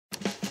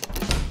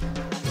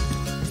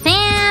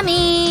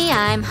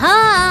I'm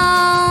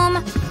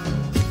home!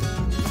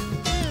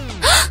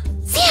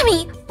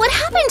 Sammy, what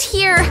happened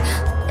here?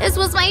 This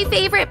was my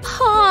favorite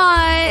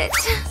pot.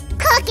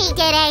 Cookie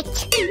did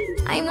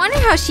it. I wonder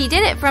how she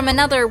did it from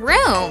another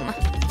room.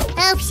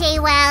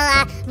 Oopsie,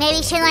 well,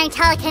 maybe she learned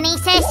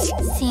telekinesis?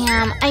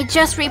 Sam, I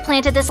just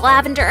replanted this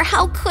lavender.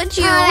 How could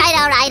you?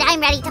 Alright, I'm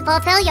ready to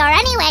fulfill your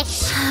any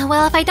wish.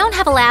 Well, if I don't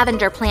have a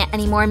lavender plant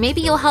anymore, maybe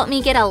you'll help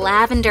me get a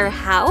lavender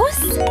house?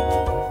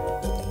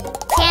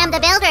 Sam the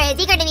Builder is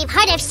eager to be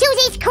part of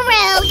Susie's crew.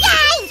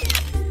 Yay!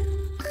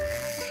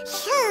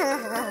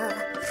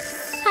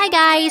 Hi,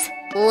 guys.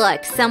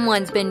 Look,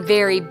 someone's been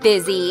very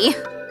busy.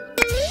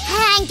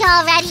 I'm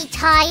already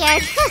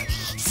tired.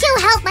 Sue,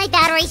 help, my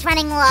battery's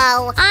running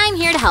low. I'm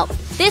here to help.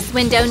 This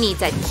window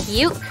needs a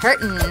cute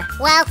curtain.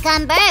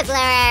 Welcome,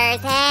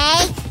 burglars,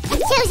 eh?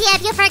 Susie,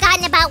 have you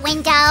forgotten about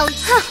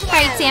windows?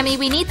 Right, Sammy,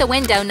 we need the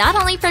window not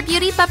only for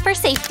beauty, but for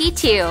safety,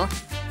 too.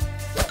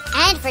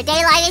 And for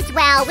daylight as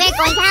well. We're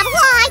going to have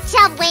lots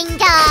of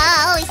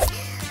windows.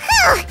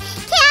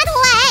 Can't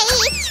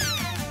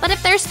wait. But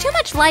if there's too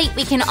much light,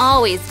 we can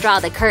always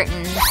draw the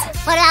curtains.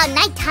 What about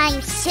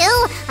nighttime,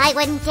 Sue? I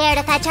wouldn't dare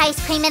to fetch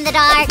ice cream in the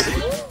dark.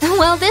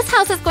 Well, this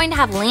house is going to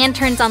have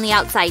lanterns on the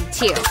outside,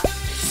 too.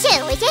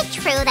 Sue, is it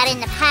true that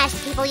in the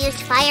past people used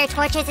fire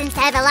torches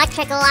instead of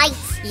electric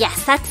lights?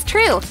 Yes, that's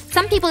true.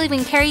 Some people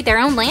even carry their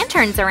own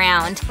lanterns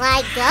around.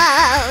 Like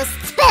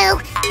ghosts.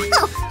 Boo!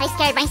 Oh, I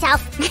scared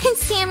myself.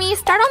 Sammy,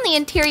 start on the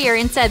interior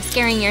instead of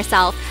scaring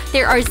yourself.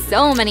 There are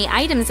so many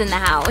items in the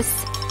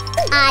house.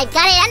 I've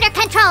got it under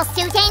control,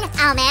 Susan.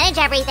 I'll manage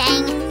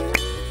everything.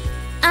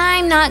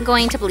 I'm not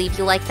going to believe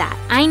you like that.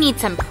 I need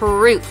some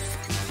proof.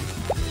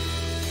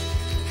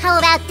 How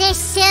about this,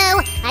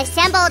 Sue?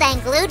 Assembled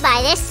and glued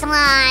by this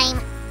slime.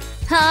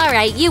 All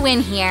right, you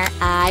win here.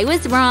 I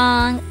was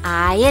wrong.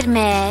 I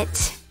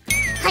admit.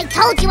 I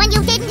told you and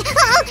you didn't.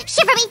 Oh,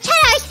 shiver me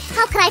titters!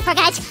 How could I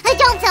forget?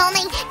 Don't film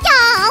me.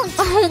 Don't!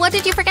 Oh, what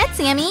did you forget,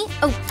 Sammy?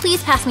 Oh,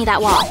 please pass me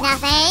that wall.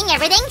 Nothing.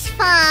 Everything's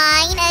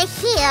fine.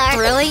 Here.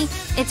 Really?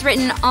 It's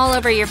written all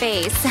over your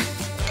face.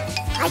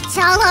 It's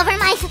all over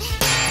my...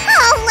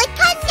 Holy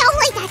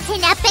cannoli, that's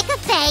an epic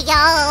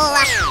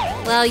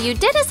fail. Well, you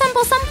did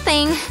assemble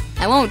something.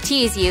 I won't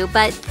tease you,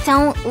 but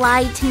don't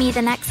lie to me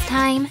the next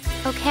time,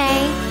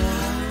 okay?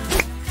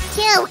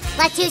 Sue,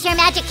 let's use your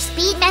magic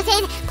speed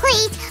method.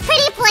 Please,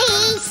 pretty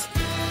please.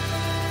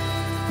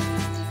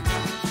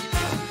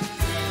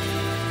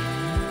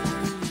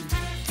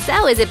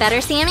 So, is it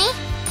better, Sammy?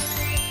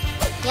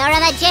 You're a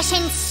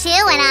magician, Sue,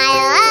 and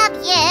I love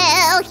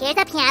you. Here's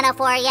a piano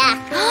for ya.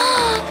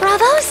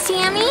 Bravo,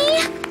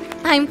 Sammy!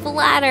 I'm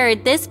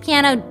flattered. This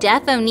piano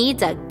defo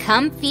needs a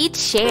comfy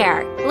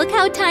chair. Look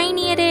how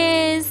tiny it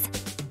is.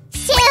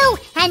 Sue,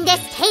 and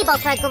this table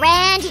for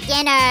grand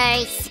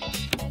dinners.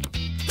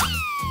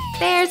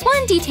 There's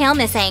one detail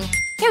missing.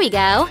 Here we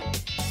go.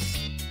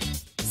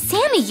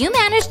 Sammy, you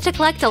managed to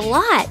collect a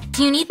lot.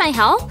 Do you need my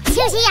help?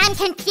 Susie, I'm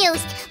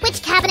confused.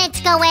 Which cabinets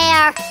go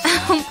where?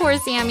 Oh, poor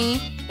Sammy.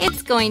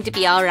 It's going to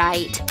be all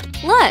right.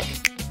 Look.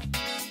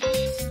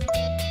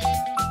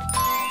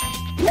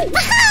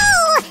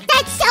 Oh,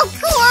 that's so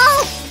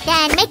cool!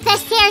 Then make the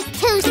stairs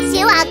too,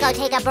 Sue. I'll go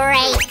take a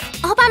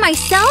break. All by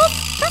myself?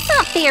 That's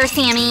not fair,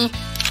 Sammy.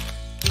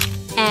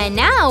 And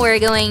now we're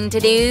going to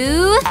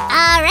do...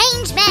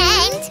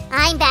 arrangement!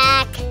 I'm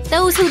back.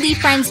 Those who leave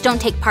friends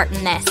don't take part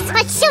in this.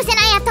 But Susan,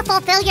 I have to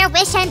fulfill your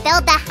wish and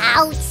build the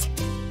house.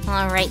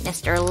 All right,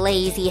 Mr.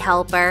 Lazy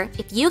Helper.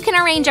 If you can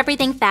arrange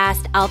everything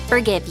fast, I'll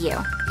forgive you.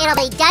 It'll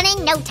be done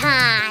in no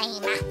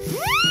time.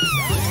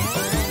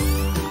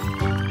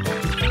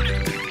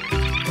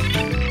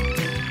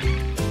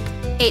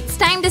 It's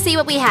time to see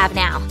what we have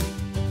now.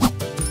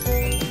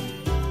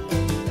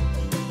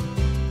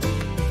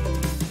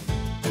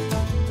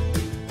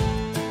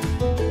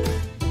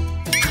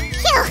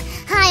 Phew,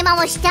 I'm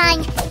almost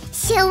done.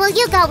 Sue, will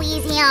you go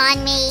easy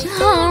on me?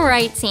 All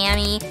right,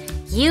 Sammy.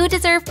 You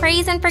deserve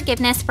praise and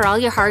forgiveness for all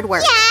your hard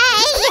work.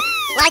 Yay!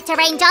 Let's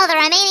arrange all the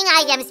remaining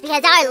items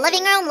because our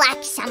living room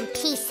lacks some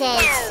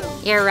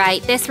pieces. You're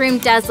right. This room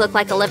does look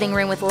like a living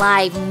room with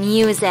live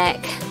music.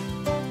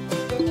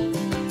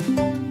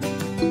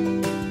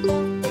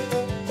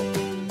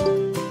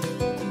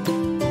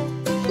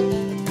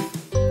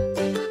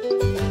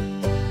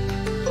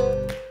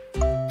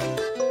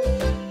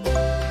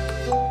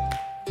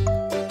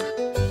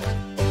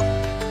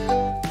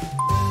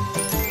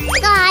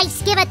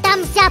 Guys, give a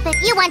thumbs up if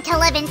you want to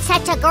live in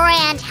such a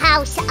grand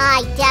house.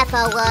 I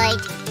defo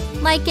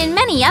would. Like in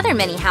many other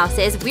mini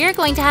houses, we're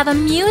going to have a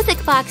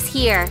music box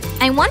here.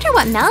 I wonder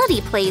what melody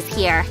plays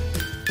here.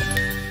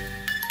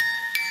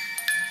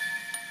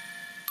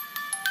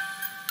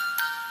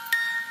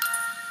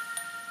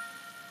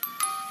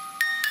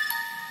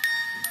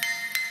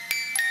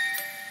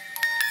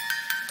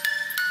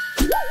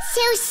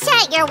 Sue,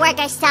 set your work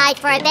aside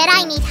for a bit.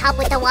 I need help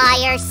with the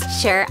wires.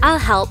 Sure, I'll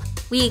help.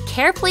 We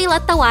carefully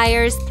let the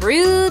wires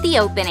through the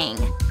opening.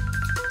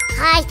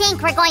 I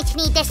think we're going to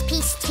need this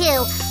piece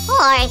too,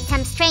 or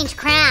some strange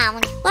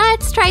crown.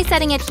 Let's try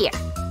setting it here.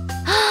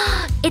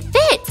 It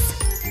fits!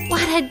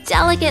 What a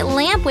delicate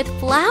lamp with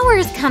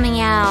flowers coming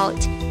out.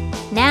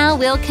 Now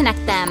we'll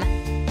connect them.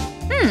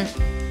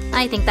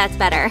 I think that's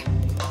better.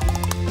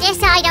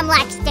 This item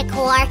lacks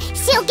decor.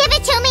 Sue, give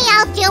it to me,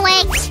 I'll do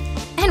it.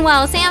 And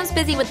while Sam's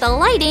busy with the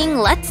lighting,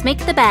 let's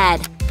make the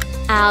bed.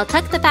 I'll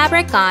tuck the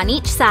fabric on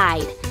each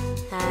side.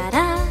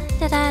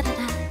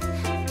 Da-da-da-da-da-da.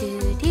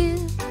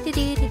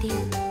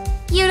 Do-do-do-do-do-do.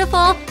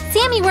 Beautiful.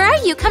 Sammy, where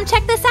are you? Come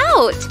check this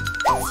out.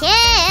 Sue,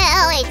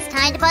 it's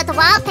time to put the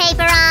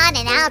wallpaper on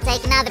and I'll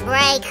take another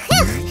break.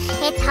 Whew,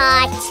 it's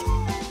hot.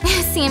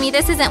 Sammy,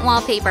 this isn't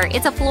wallpaper.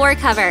 It's a floor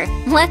cover.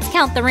 Let's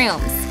count the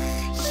rooms.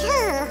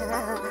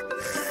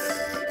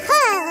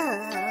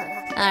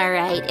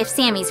 Alright, if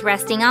Sammy's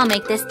resting, I'll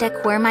make this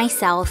decor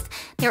myself.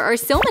 There are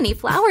so many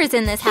flowers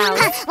in this house.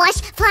 What?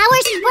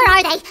 Flowers? Where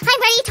are they?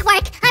 I'm ready to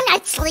work. I'm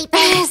not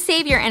sleeping.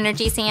 Save your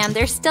energy, Sam.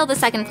 There's still the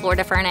second floor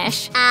to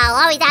furnish. I'll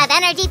always have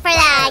energy for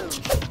that.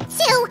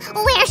 Sue,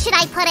 where should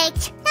I put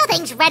it?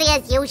 Nothing's ready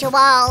as usual.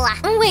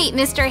 Wait,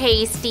 Mr.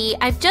 Hasty.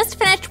 I've just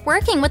finished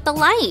working with the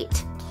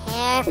light.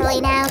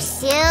 Carefully now,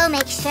 Sue.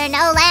 Make sure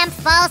no lamp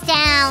falls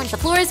down. The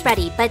floor is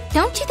ready, but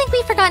don't you think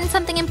we've forgotten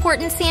something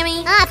important,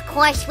 Sammy? Of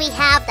course we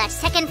have. The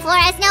second floor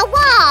has no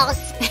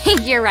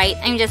walls. You're right.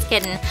 I'm just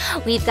kidding.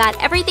 We've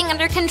got everything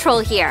under control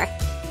here.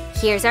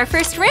 Here's our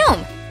first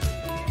room.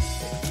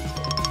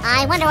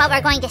 I wonder what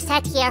we're going to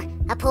set here.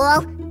 A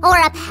pool? Or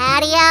a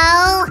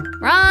patio?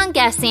 Wrong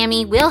guess,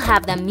 Sammy. We'll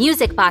have the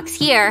music box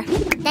here.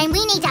 Then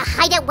we need to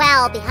hide it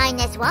well behind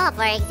this wall,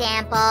 for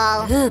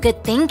example. Ooh,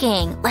 good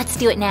thinking. Let's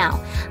do it now.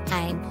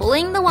 I'm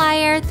pulling the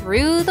wire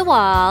through the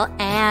wall,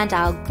 and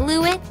I'll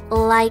glue it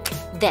like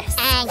this.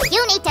 And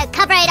you need to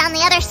cover it on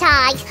the other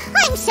side.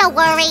 I'm so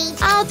worried.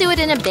 I'll do it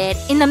in a bit.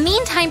 In the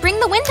meantime, bring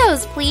the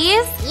windows,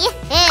 please.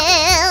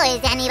 Yoo-hoo!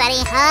 Is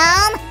anybody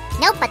home?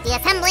 Nope, but the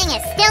assembling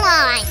is still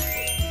on.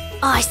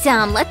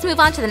 Awesome. Let's move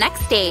on to the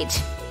next stage.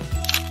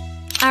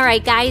 All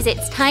right, guys,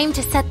 it's time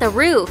to set the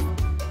roof.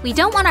 We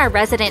don't want our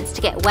residents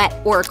to get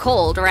wet or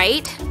cold,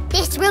 right?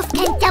 This roof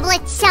can double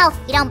itself.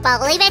 You don't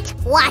believe it?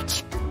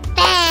 Watch.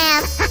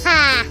 Bam!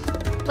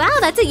 Wow,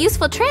 that's a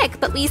useful trick,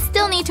 but we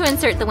still need to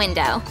insert the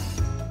window.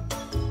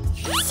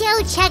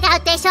 So check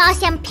out this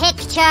awesome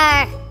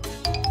picture.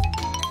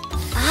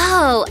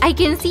 Oh, I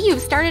can see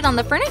you've started on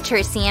the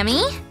furniture,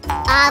 Sammy.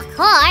 Of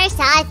course,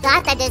 I've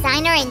got the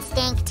designer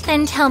instinct.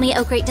 Then tell me,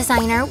 oh great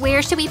designer,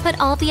 where should we put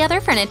all the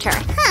other furniture?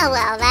 Oh,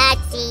 well,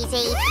 that's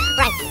easy.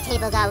 Right, the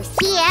table goes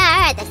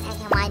here, the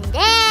second one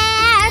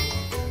there.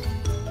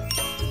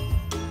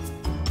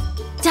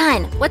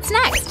 Done. What's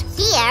next?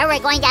 Here, we're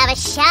going to have a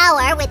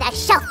shower with a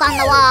shelf on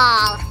the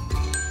wall.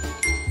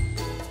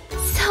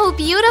 So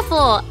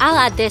beautiful. I'll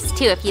add this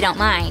too if you don't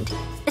mind.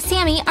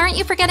 Sammy, aren't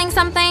you forgetting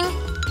something?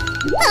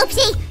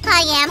 Oopsie,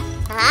 I am.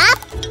 Up.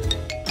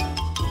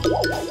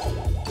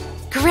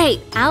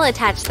 Great. I'll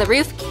attach the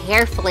roof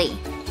carefully.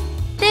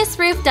 This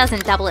roof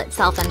doesn't double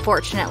itself,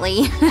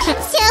 unfortunately.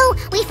 Sue,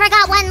 we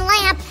forgot one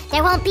lamp.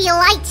 There won't be a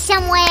light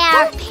somewhere.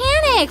 Don't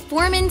panic.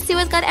 Foreman Sue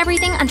has got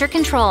everything under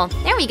control.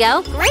 There we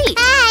go. Great.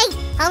 Hey,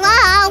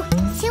 hello.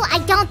 Sue, I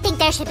don't think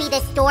there should be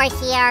this door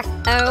here.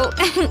 Oh,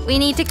 we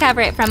need to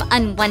cover it from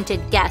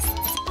unwanted guests.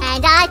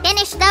 And I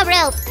finished the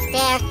roof.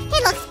 There,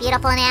 it looks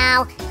beautiful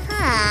now.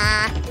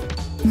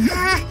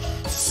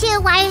 Sue,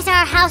 why is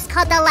our house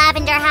called the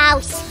Lavender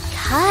House?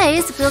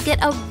 Because we'll get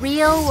a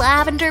real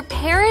lavender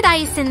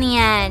paradise in the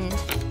end.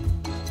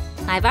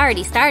 I've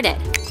already started.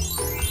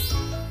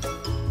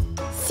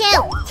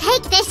 Sue,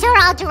 take this or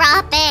I'll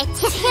drop it.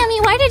 Sammy,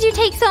 why did you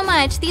take so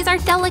much? These are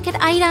delicate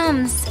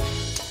items.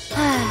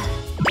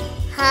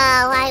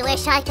 Oh, I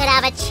wish I could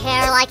have a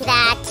chair like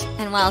that.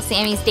 And while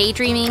Sammy's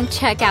daydreaming,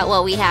 check out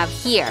what we have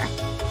here.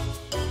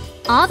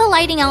 All the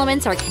lighting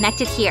elements are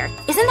connected here.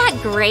 Isn't that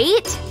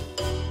great?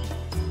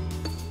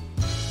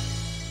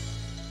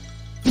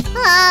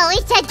 Oh,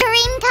 it's a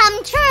dream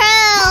come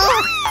true!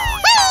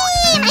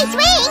 Whee! My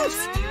swings!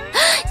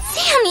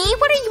 Sammy,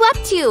 what are you up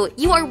to?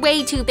 You are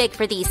way too big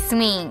for these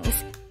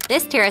swings.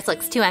 This terrace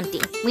looks too empty.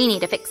 We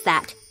need to fix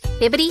that.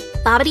 Bibbidi,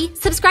 bobbidi,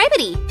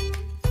 subscribidi!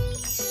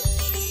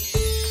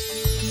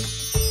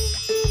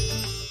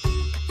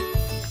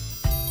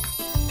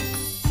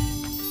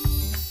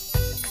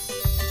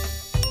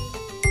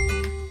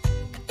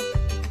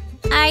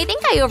 I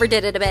think I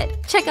overdid it a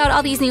bit. Check out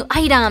all these new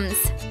items.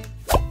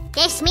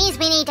 This means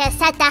we need to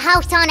set the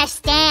house on a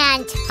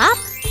stand. Up.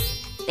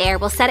 There,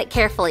 we'll set it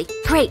carefully.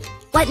 Great.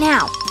 What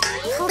now?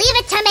 Leave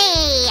it to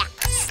me.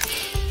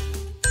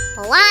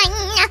 1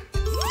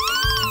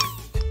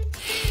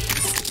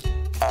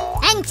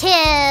 and 2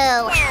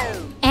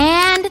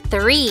 and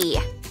 3.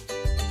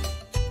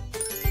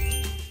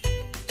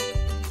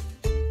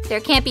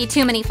 There can't be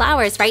too many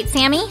flowers, right,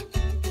 Sammy?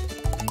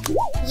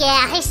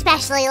 Yeah,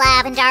 especially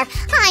lavender.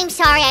 I'm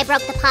sorry I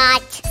broke the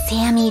pot.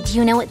 Sammy, do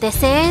you know what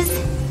this is?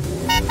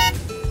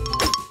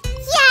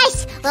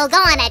 Yes! We'll go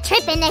on a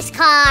trip in this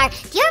car.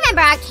 Do you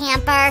remember our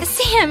camper?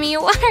 Sammy,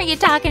 what are you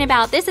talking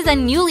about? This is a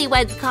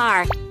newlywed's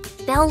car.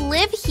 They'll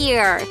live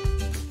here.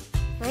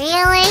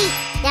 Really?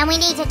 Then we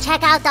need to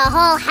check out the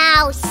whole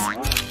house.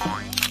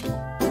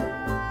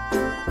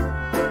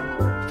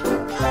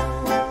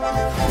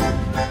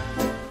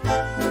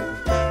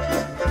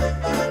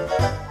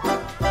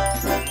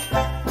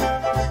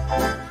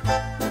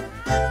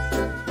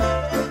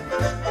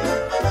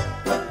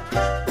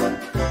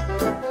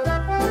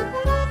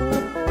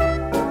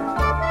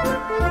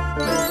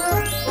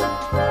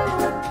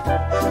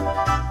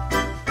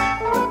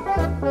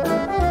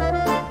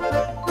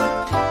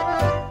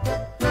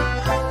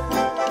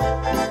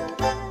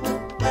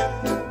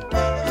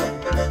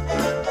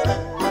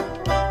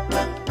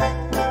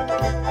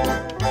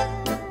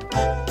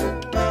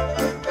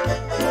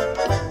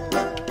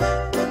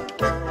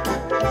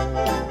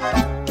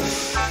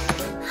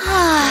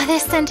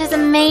 scent is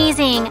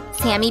amazing.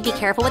 Sammy, be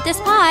careful with this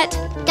pot.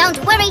 Don't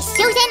worry,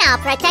 Susan. I'll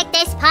protect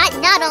this pot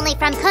not only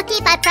from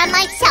Cookie, but from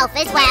myself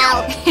as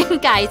well.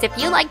 Guys, if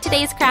you like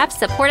today's craft,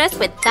 support us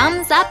with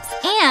thumbs ups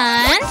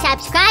and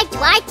subscribe to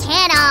our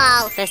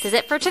channel. This is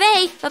it for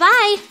today.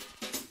 Bye-bye.